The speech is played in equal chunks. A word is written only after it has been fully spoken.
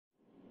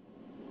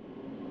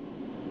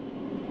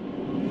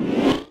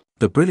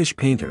The British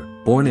painter,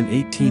 born in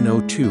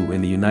 1802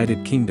 in the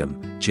United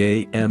Kingdom,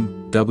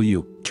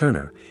 J.M.W.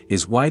 Turner,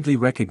 is widely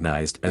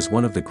recognized as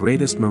one of the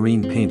greatest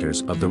marine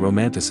painters of the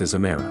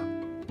Romanticism era.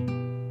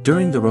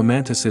 During the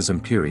Romanticism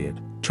period,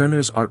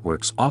 Turner's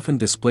artworks often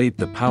displayed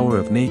the power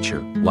of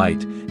nature,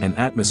 light, and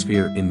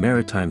atmosphere in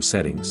maritime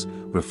settings,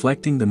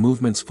 reflecting the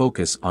movement's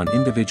focus on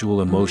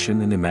individual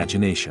emotion and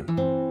imagination.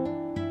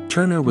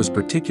 Turner was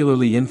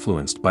particularly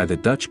influenced by the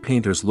Dutch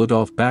painters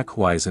Ludolf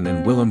Backhuysen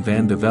and Willem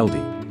van de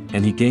Velde,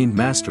 and he gained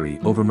mastery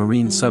over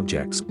marine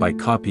subjects by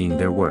copying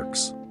their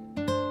works.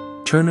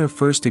 Turner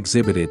first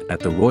exhibited at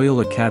the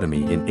Royal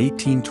Academy in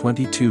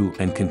 1822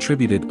 and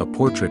contributed a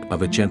portrait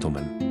of a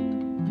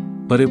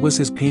gentleman. But it was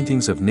his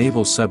paintings of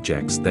naval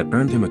subjects that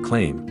earned him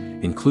acclaim,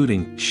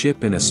 including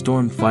Ship in a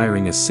Storm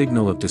Firing a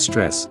Signal of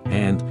Distress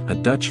and A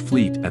Dutch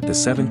Fleet at the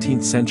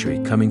 17th Century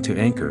Coming to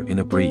Anchor in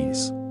a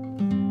Breeze.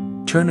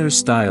 Turner's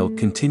style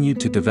continued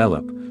to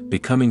develop,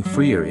 becoming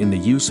freer in the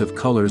use of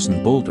colors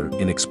and bolder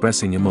in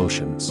expressing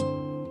emotions.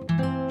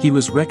 He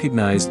was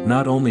recognized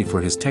not only for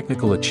his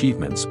technical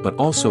achievements but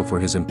also for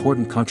his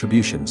important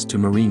contributions to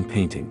marine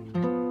painting.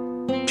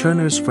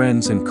 Turner's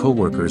friends and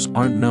co-workers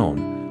aren't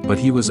known, but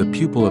he was a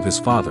pupil of his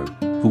father,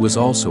 who was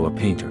also a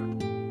painter.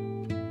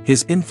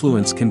 His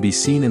influence can be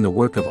seen in the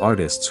work of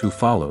artists who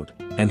followed,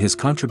 and his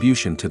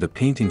contribution to the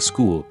painting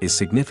school is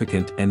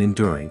significant and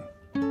enduring.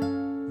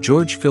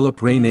 George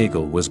Philip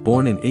Reinagle was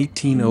born in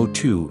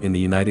 1802 in the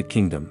United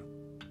Kingdom.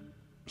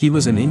 He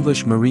was an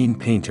English marine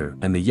painter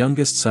and the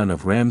youngest son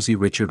of Ramsay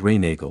Richard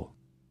Reinagle.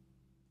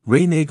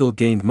 Reinagle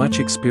gained much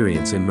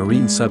experience in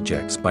marine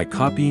subjects by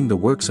copying the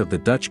works of the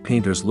Dutch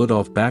painters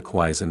Ludolf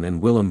Backhuysen and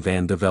Willem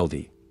van de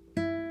Velde.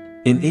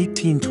 In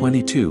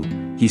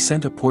 1822, he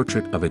sent a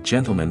portrait of a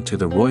gentleman to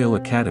the Royal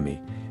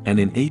Academy, and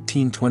in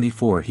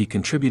 1824 he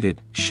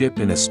contributed Ship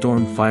in a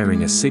Storm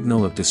Firing a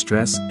Signal of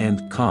Distress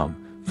and Calm,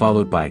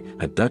 followed by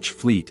A Dutch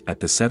Fleet at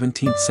the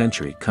 17th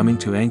Century Coming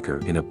to Anchor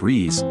in a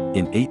Breeze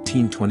in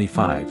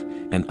 1825,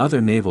 and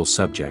other naval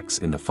subjects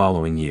in the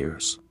following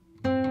years.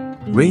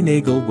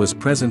 Reinagle was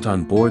present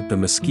on board the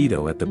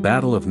Mosquito at the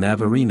Battle of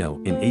Navarino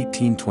in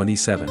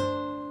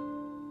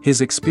 1827.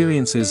 His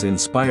experiences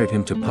inspired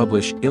him to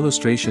publish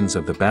illustrations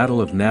of the Battle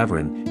of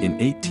Navarin in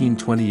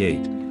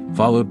 1828,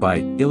 followed by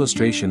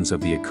illustrations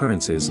of the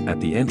occurrences at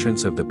the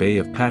entrance of the Bay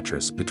of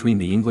Patras between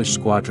the English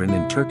squadron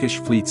and Turkish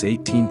fleets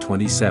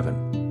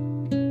 1827.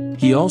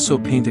 He also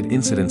painted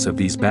incidents of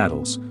these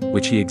battles,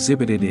 which he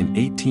exhibited in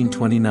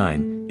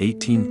 1829,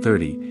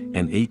 1830,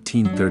 and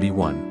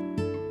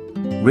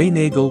 1831.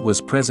 Reinagle was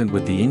present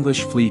with the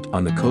English fleet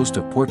on the coast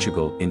of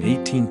Portugal in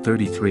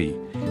 1833,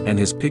 and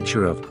his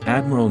picture of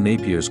Admiral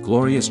Napier's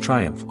glorious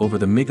triumph over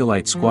the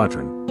Miguelite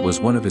squadron was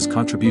one of his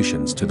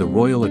contributions to the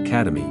Royal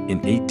Academy in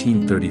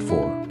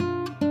 1834.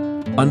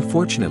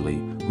 Unfortunately,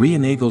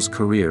 Reinagle's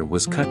career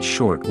was cut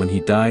short when he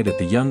died at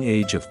the young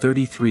age of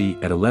 33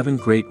 at 11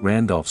 Great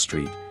Randolph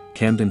Street,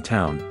 Camden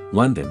Town,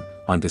 London,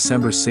 on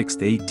December 6,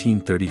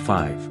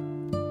 1835.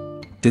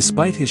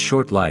 Despite his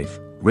short life,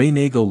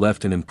 Reinagle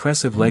left an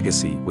impressive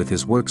legacy with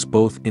his works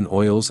both in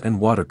oils and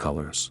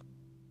watercolors.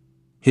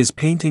 His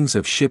paintings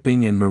of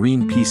shipping and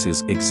marine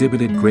pieces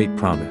exhibited great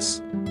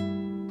promise.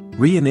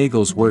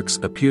 Reinagle's works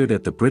appeared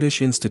at the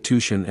British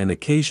Institution and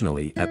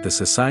occasionally at the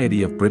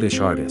Society of British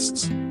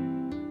Artists.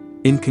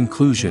 In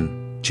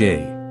conclusion,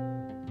 J.M.W.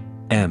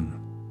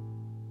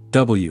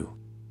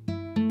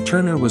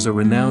 Turner was a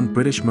renowned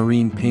British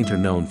marine painter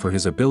known for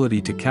his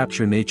ability to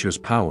capture nature's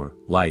power,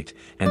 light,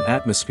 and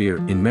atmosphere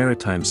in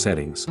maritime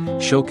settings,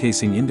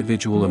 showcasing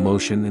individual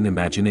emotion and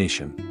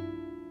imagination.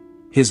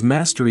 His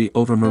mastery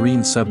over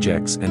marine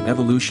subjects and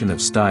evolution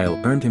of style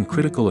earned him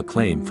critical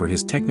acclaim for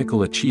his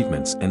technical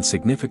achievements and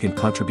significant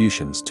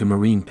contributions to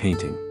marine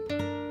painting.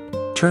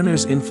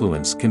 Turner's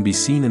influence can be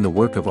seen in the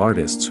work of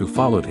artists who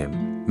followed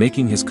him,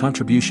 making his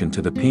contribution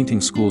to the painting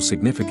school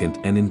significant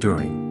and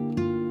enduring.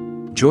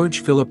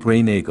 George Philip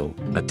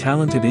Reinagle, a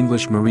talented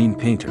English marine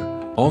painter,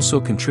 also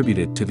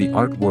contributed to the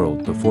art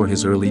world before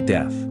his early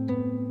death.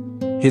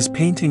 His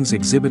paintings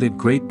exhibited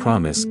great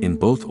promise in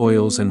both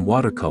oils and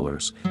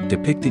watercolors,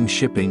 depicting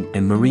shipping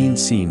and marine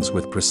scenes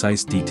with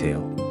precise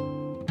detail.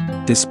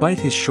 Despite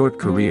his short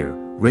career,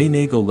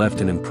 Reinagle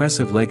left an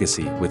impressive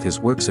legacy with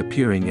his works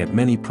appearing at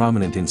many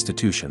prominent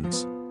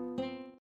institutions.